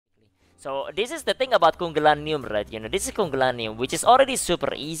So this is the thing about Kungelanium, right? This is Kungelanium, which is already super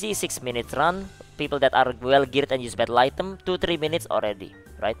easy, 6 minutes run. People that are well geared and use battle item, 2-3 minutes already,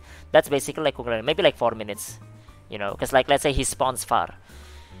 right? That's basically like Kungelanium, maybe like 4 minutes, because like let's say he spawns far.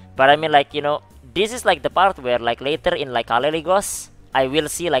 But I mean like this is like the part where like later in like Kalaligos, I will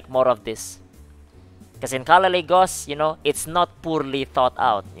see like more of this. Because in Kalaligos, it's not poorly thought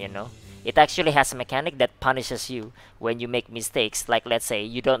out, It actually has a mechanic that punishes you when you make mistakes. Like let's say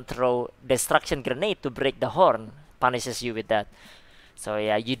you don't throw destruction grenade to break the horn, punishes you with that. So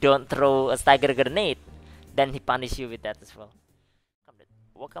yeah, you don't throw a stagger grenade, then he punishes you with that as well.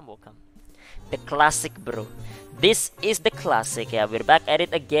 Welcome, welcome. The classic, bro. This is the classic. Yeah, we're back at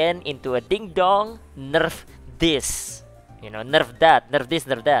it again into a ding dong. Nerf this. Nerf that, nerf this,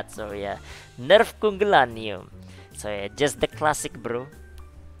 nerf that. So yeah, Nerf Kungelanium. So yeah, just the classic, bro.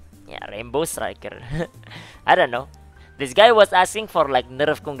 Yeah, Rainbow Striker. I don't know. This guy was asking for like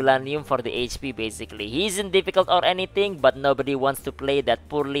Nerf Kungelanium for the HP basically. He isn't difficult or anything, but nobody wants to play that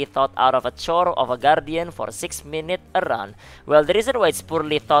poorly thought out of a chore of a Guardian for 6 minutes a run. Well, the reason why it's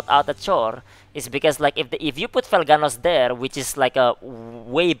poorly thought out a chore is because like if you put Felganos there, which is like a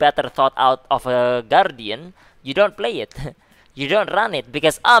way better thought out of a Guardian, you don't play it. You don't run it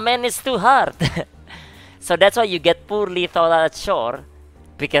because man, it's too hard. So that's why you get poorly thought out a chore.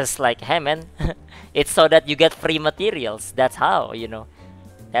 Because like, hey man, it's so that you get free materials. That's how,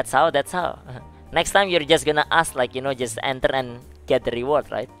 That's how. Next time you're just gonna ask like, just enter and get the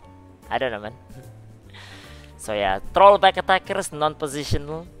reward, right? I don't know, man. So yeah, troll back attackers,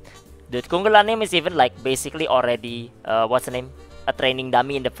 non-positional. Dude, Kungelanium is even like basically already, what's the name? A training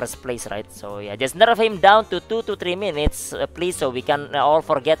dummy in the first place, right? So yeah, just nerf him down to 2 to 3 minutes, please, so we can all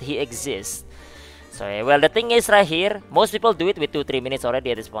forget he exists. So yeah, well, the thing is right here, most people do it with 2-3 minutes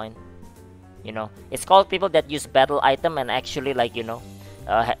already at this point. It's called people that use battle item and actually like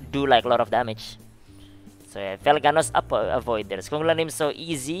do like a lot of damage. So yeah, Felganos avoid this. Kungelanium is so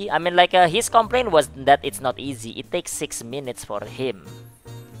easy. I mean like his complaint was that it's not easy. It takes 6 minutes for him.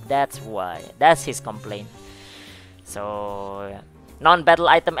 That's why. That's his complaint. So yeah. Non-battle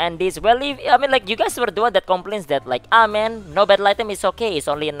item Andes. Well, I mean like you guys were the one that complains that like, man, no battle item is okay. It's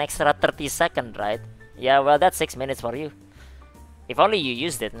only an extra 30 seconds, right? Yeah, well, that's 6 minutes for you. If only you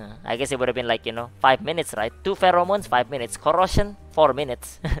used it. I guess it would have been like, 5 minutes, right? 2 pheromones, 5 minutes. Corrosion, 4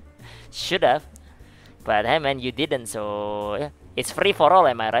 minutes. Should have. But hey man, you didn't, so yeah. It's free for all,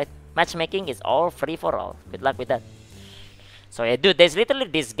 am I right? Matchmaking is all free for all. Good luck with that. So yeah, dude, there's literally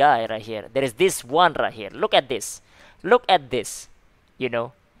this guy right here. There is this one right here. Look at this. Look at this.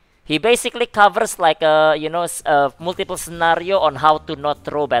 He basically covers like a multiple scenario on how to not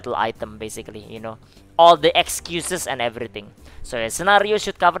throw battle item basically, all the excuses and everything. So a scenario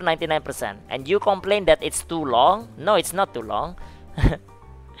should cover 99%, and you complain that it's too long. No, it's not too long.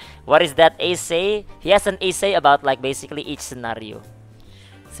 What is that essay? He has an essay about like basically each scenario.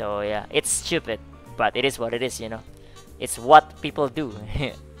 So yeah, it's stupid, but it is what it is, It's what people do.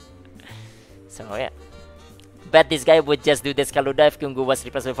 So yeah. Bet this guy would just do this Kaluda if Kungu was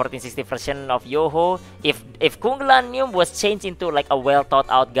replaced with 1460 version of Yoho. If Kungelanium was changed into like a well thought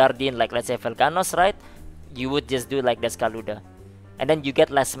out Guardian, like let's say Felganos, right? You would just do like this Kaluda. And then you get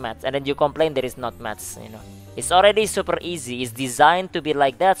less mats. And then you complain there is not mats, It's already super easy. It's designed to be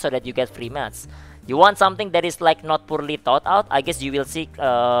like that so that you get free mats. You want something that is like not poorly thought out? I guess you will see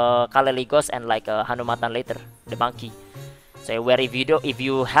Kalaligos and like Hanumatan later, the monkey. So where if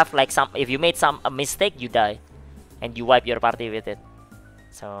you made some mistake, you die. And you wipe your party with it.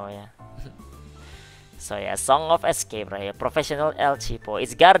 So yeah. So yeah, Song of Escape right here. Professional El Chipo.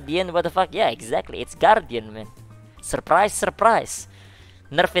 It's Guardian, what the fuck? Yeah, exactly. It's Guardian, man. Surprise, surprise.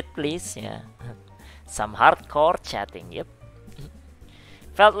 Nerf it, please. Yeah. Some hardcore chatting. Yep.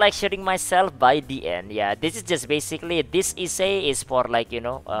 Felt like shooting myself by the end. Yeah, this is just basically, this essay is for like,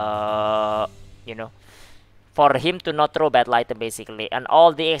 for him to not throw battle item basically. And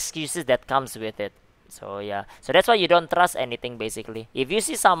all the excuses that comes with it. So yeah, so that's why you don't trust anything basically. If you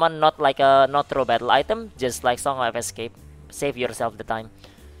see someone not throw battle item, just like Song of Escape, save yourself the time.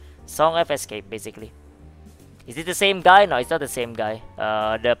 Song of Escape basically. Is it the same guy? No, it's not the same guy.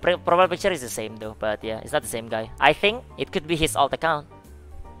 The profile picture is the same though, but yeah, it's not the same guy. I think it could be his alt account.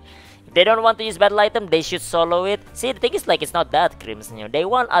 If they don't want to use battle item, they should solo it. See, the thing is like it's not that Crimson. They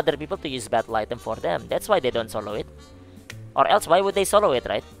want other people to use battle item for them. That's why they don't solo it. Or else, why would they solo it,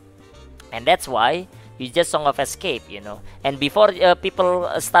 right? And that's why you just Song of Escape, And before people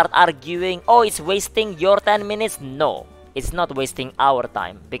start arguing, oh, it's wasting your 10 minutes. No, it's not wasting our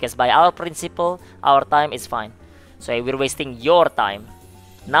time. Because by our principle, our time is fine. So we're wasting your time.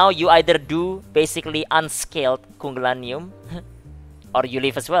 Now you either do basically unscaled Kungelanium or you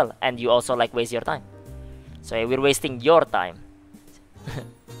leave as well, and you also like waste your time. So yeah, we're wasting your time.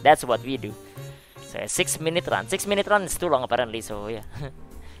 That's what we do. So yeah, 6-minute run. 6-minute run is too long apparently. So yeah.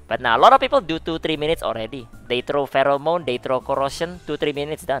 But now a lot of people do 2-3 minutes already. They throw pheromone, they throw corrosion, 2-3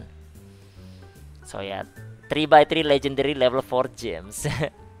 minutes done. So yeah, 3x3 legendary level 4 gems.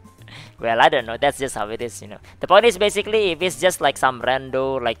 Well, I don't know. That's just how it is, you know. The point is basically, if it's just like some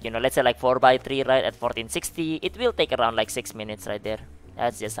rando, like, you know, let's say like 4x3, right, at 1460, it will take around like 6 minutes right there.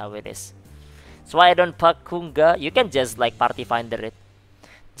 That's just how it is. So why I don't pack Kunga? You can just like party finder it.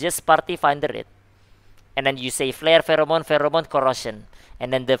 Just party finder it. And then you say flare, pheromone, pheromone, corrosion.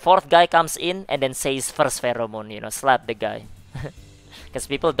 And then the fourth guy comes in and then says first pheromone, you know, slap the guy. Because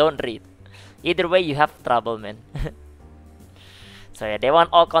people don't read. Either way, you have trouble, man. So yeah, they want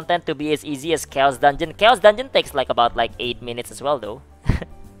all content to be as easy as Chaos Dungeon. Chaos Dungeon takes like about like 8 minutes as well, though.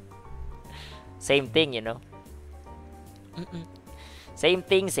 Same thing, you know. Same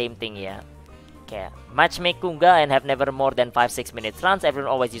thing, yeah. Okay, matchmake Kunga and have never more than 5-6 minutes runs.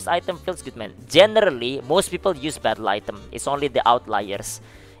 Everyone always use item, feels good, man. Generally, most people use battle item. It's only the outliers,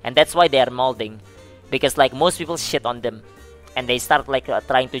 and that's why they are molding, because like most people shit on them, and they start like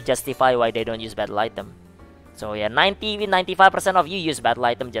trying to justify why they don't use battle item. So yeah, 90-95% of you use battle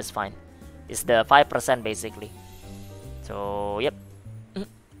item just fine. It's the 5% basically. So yep.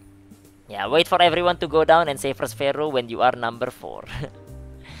 Yeah, wait for everyone to go down and say first Pharaoh when you are number 4.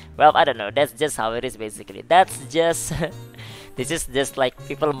 Well, I don't know. That's just how it is basically. That's just this is just like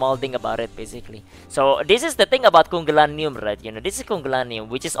people molding about it basically. So this is the thing about Kungelanium, right? You know, this is Kungelanium,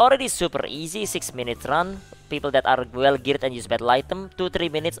 which is already super easy, 6 minutes run. People that are well geared and use battle item,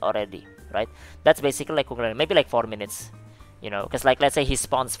 2-3 minutes already, right? That's basically like Kungelanium, maybe like 4 minutes, you know, because like let's say he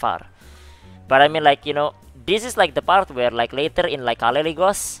spawns far. But I mean, like, you know, this is like the part where like later in like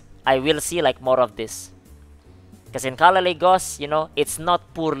Kaleligos, I will see like more of this. Because in Kaleligos, you know, it's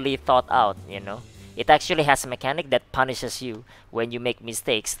not poorly thought out, you know. It actually has a mechanic that punishes you when you make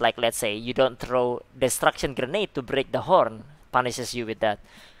mistakes. Like, let's say, you don't throw destruction grenade to break the horn. Punishes you with that.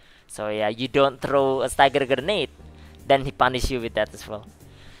 So, yeah, you don't throw a stagger grenade. Then he punishes you with that as well.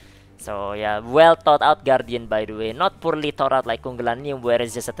 So, yeah, well thought out Guardian, by the way. Not poorly thought out like Kungelanium, where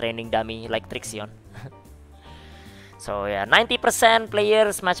it's just a training dummy like Trixion. So yeah, 90%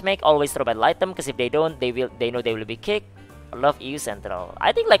 players matchmake always throw battle item, because if they don't, they know they will be kicked. Love EU Central.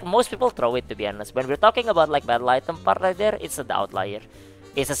 I think like most people throw it, to be honest. When we're talking about like battle item part right there, it's the outlier.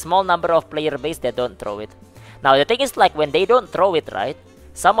 It's a small number of player base that don't throw it. Now the thing is, like, when they don't throw it, right,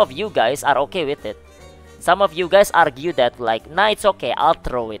 some of you guys are okay with it. Some of you guys argue that like, nah, it's okay, I'll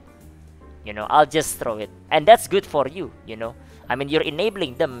throw it. You know, I'll just throw it. And that's good for you, you know. I mean, you're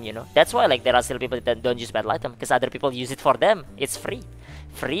enabling them, you know. That's why, like, there are still people that don't use battle item, because other people use it for them. It's free.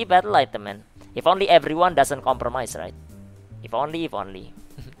 Free battle item, man. If only everyone doesn't compromise, right? If only, if only.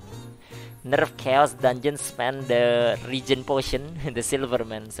 Nerf Chaos Dungeon spend the regen potion, the silver,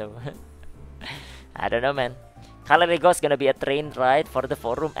 man, so... I don't know, man. Kaleligos gonna be a train ride for the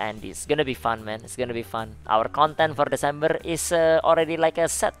forum, and it's gonna be fun, man. It's gonna be fun. Our content for December is already like a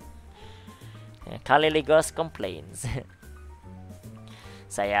set. Yeah, Kaleligos complains.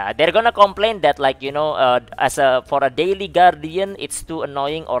 So yeah, they're gonna complain that, like, you know, for a daily guardian, it's too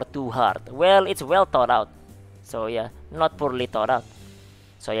annoying or too hard. Well, it's well thought out. So yeah, not poorly thought out.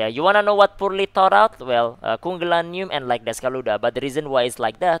 So yeah, you wanna know what poorly thought out? Well, Kungelanium and like Deskaluda. But the reason why it's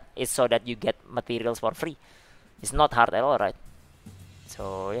like that is so that you get materials for free. It's not hard at all, right?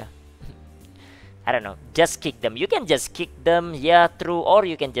 So yeah. I don't know. Just kick them. You can just kick them, yeah, true, or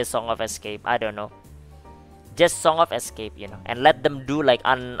you can just Song of Escape. I don't know. Just Song of Escape, you know, and let them do like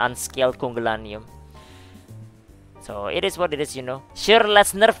unscaled Kungelanium. So it is what it is, you know. Sure,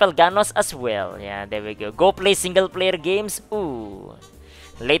 let's nerf Elganos as well. Yeah, there we go. Go play single player games. Ooh.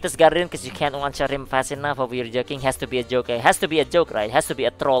 Latest Guardian, because you can't one-shot him fast enough. Over you're joking. Has to be a joke. It has to be a joke, right? It has to be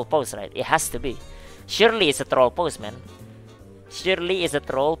a troll post, right? It has to be. Surely it's a troll post, man. Surely it's a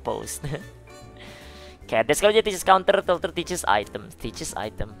troll post. Okay, Deskaluda teaches counter, Tilter teaches item. Teaches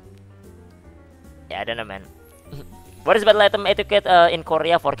item. Yeah, I don't know, man. What is battle item etiquette in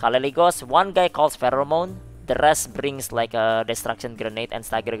Korea for Kaleligos? One guy calls pheromone, the rest brings like a destruction grenade and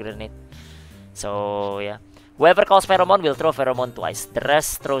stagger grenade. So yeah, whoever calls pheromone will throw pheromone twice. The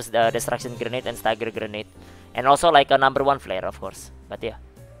rest throws the destruction grenade and stagger grenade, and also like a #1 flare, of course. But yeah,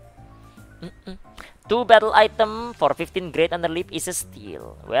 2 battle item for 15 grade underlip is a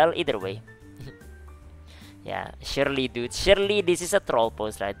steal. Well, either way. Yeah, surely, dude. Surely this is a troll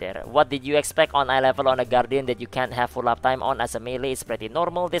post right there. What did you expect on eye level on a Guardian that you can't have full uptime on as a melee? Is pretty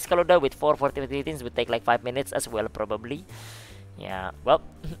normal. This Kaluda with 4 fortifications would take like 5 minutes as well, probably. Yeah, well,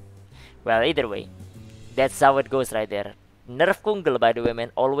 well, either way. That's how it goes right there. Nerf Kungel, by the way,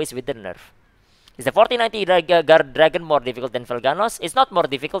 man. Always with the nerf. Is the 4090 Dragon more difficult than Felganos? It's not more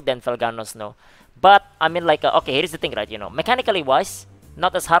difficult than Felganos, no. But, I mean, like, okay, here's the thing, right? You know, mechanically wise,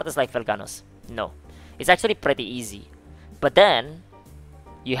 not as hard as like Felganos. No. It's actually pretty easy. But then,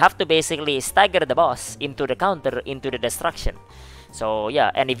 you have to basically stagger the boss into the counter, into the destruction. So,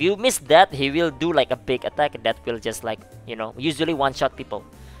 yeah, and if you miss that, he will do like a big attack that will just like, you know, usually one-shot people.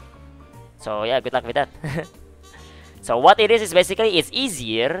 So, yeah, good luck with that. So, what it is basically, it's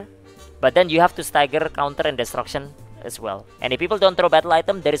easier, but then you have to stagger, counter, and destruction as well. And if people don't throw battle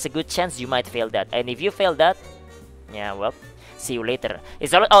item, there is a good chance you might fail that. And if you fail that, yeah, well, see you later.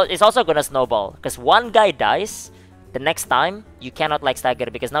 It's also gonna snowball, because one guy dies, the next time, you cannot like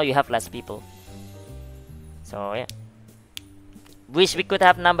stagger, because now you have less people. So, yeah. Wish we could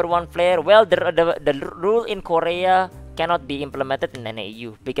have #1 flare. Well, the rule in Korea cannot be implemented in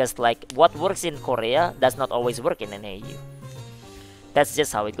NAU, because like what works in Korea does not always work in NAU. That's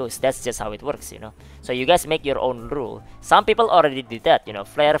just how it goes. That's just how it works, you know. So you guys make your own rule. Some people already did that, you know.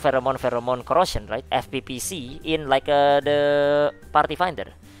 Flare, pheromone corrosion, right? FPPC in like the party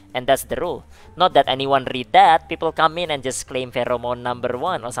finder, and that's the rule. Not that anyone read that. People come in and just claim pheromone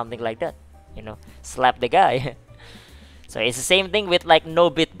 #1 or something like that, you know. Slap the guy. So it's the same thing with like no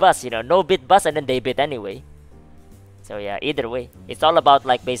bit bus, you know. No bit bus and then they bit anyway. So yeah, either way, it's all about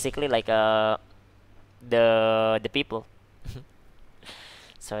like basically like the people.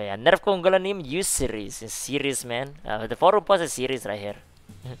 So yeah, Nerf Kungelanium U series, is series, man. The forum post a series right here.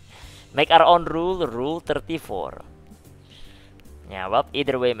 Make our own rule, rule 34. Yeah, well,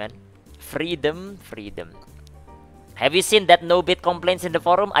 either way, man. Freedom, freedom. Have you seen that no bit complaints in the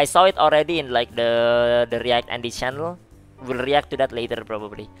forum? I saw it already in like the React Andy channel. We'll react to that later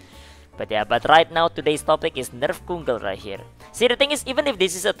probably. But yeah, but right now today's topic is Nerf Kungel right here. See, the thing is, even if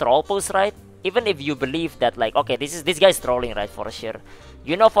this is a troll post, right? Even if you believe that like, okay, this guy's trolling, right, for sure.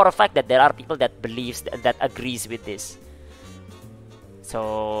 You know for a fact that there are people that believes that agrees with this.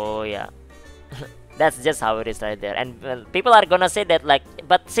 So yeah. That's just how it is right there. And people are gonna say that like,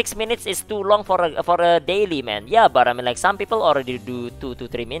 but 6 minutes is too long for a daily, man. Yeah, but I mean like some people already do 2 to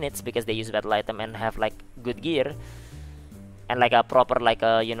 3 minutes because they use battle item and have like good gear and like a proper like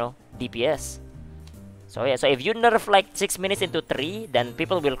you know, DPS. So yeah, so if you nerf like 6 minutes into 3, then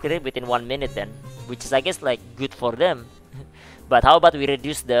people will clear it within 1 minute then, which is I guess like good for them. But how about we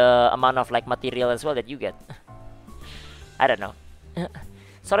reduce the amount of like material as well that you get? I don't know.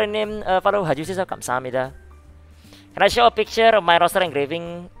 Sorry, name follow 해주셔서 감사합니다. Can I show a picture of my roster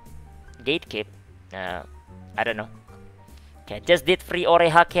engraving gatekeep? I don't know. Okay, just did free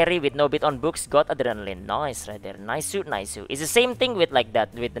Oreha carry with no bit on books. Got adrenaline. Nice right there. Nice suit, nice suit. It's the same thing with like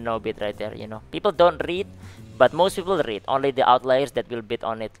that with the no bit right there. You know, people don't read, but most people read. Only the outliers that will bid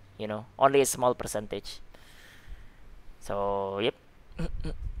on it. You know, only a small percentage. So yep.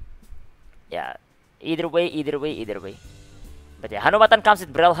 Yeah. Either way, either way, either way. But yeah, Hanumatan comes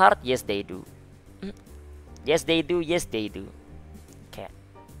with Braille Heart. Yes, they do. Yes, they do. Yes, they do. Okay.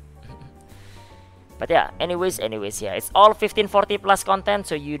 But yeah, anyways, yeah, it's all 1540 plus content.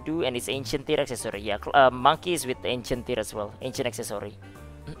 So you do, and it's ancient tier accessory. Yeah, monkeys with ancient tier as well, ancient accessory.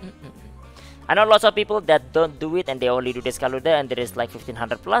 I know lots of people that don't do it and they only do Descaluda, and there is like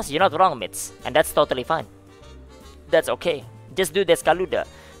 1500 plus. You're not wrong, mates, and that's totally fine. That's okay. Just do Descaluda.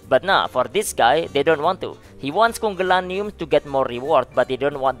 But nah, for this guy, they don't want to. He wants Kungelanium to get more reward, but he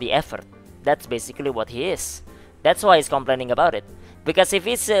don't want the effort. That's basically what he is. That's why he's complaining about it. Because if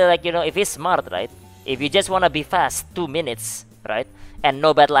he's like, you know, if he's smart, right? If you just want to be fast, 2 minutes, right? And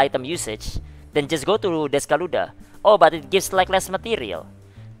no battle item usage, then just go to Descaluda. Oh, but it gives like less material.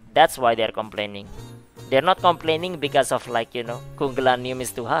 That's why they're complaining. They're not complaining because of like, you know, Kungelanium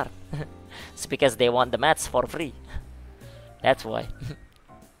is too hard. It's because they want the mats for free. That's why.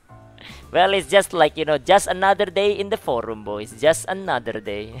 Well, it's just like, you know, just another day in the forum, boys. Just another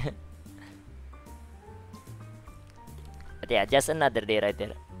day. But yeah, just another day right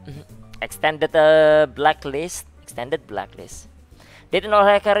there. Extended blacklist. Extended blacklist. Didn't know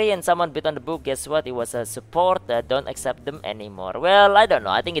hackery and someone bit on the book. Guess what? It was a support. Don't accept them anymore. Well, I don't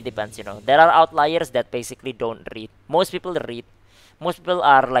know. I think it depends, you know. There are outliers that basically don't read. Most people read. Most people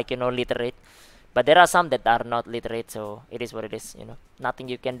are like, you know, literate. But there are some that are not literate, so it is what it is, you know. Nothing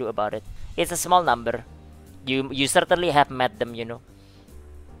you can do about it. It's a small number. You certainly have met them, you know.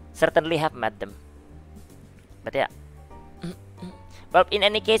 Certainly have met them. But yeah. Well, in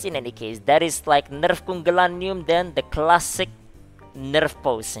any case, that is like Nerf Kungelanium, then the classic Nerf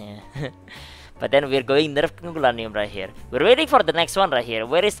pose. But then we're going Nerf Kungelanium right here. We're waiting for the next one right here.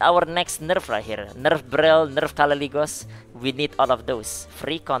 Where is our next Nerf right here? Nerf Brel, Nerf Kalaligos. We need all of those.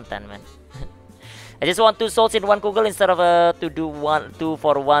 Free content, man. I just want 2 souls in 1 Kugel instead of to do 2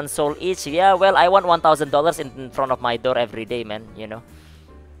 for 1 soul each. Yeah, well, I want $1,000 in front of my door every day, man, you know.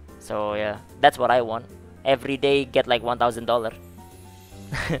 So yeah, that's what I want. Every day get like $1,000.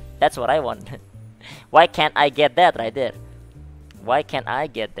 That's what I want. Why can't I get that right there? Why can't I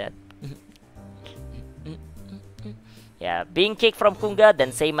get that? Yeah, being kicked from Kunga,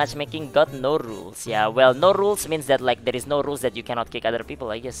 then say matchmaking got no rules. Yeah, well, no rules means that like there is no rules that you cannot kick other people,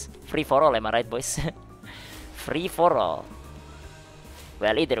 I guess. Free for all, am I right, boys? Free for all.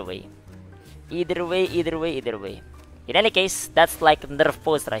 Well, either way. Either way, either way, either way. In any case, that's like Nerf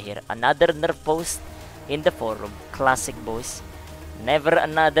post right here. Another Nerf post in the forum. Classic, boys. Never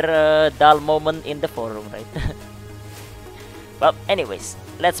another dull moment in the forum, right? Well, anyways,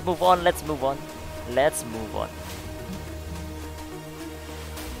 let's move on, let's move on. Let's move on.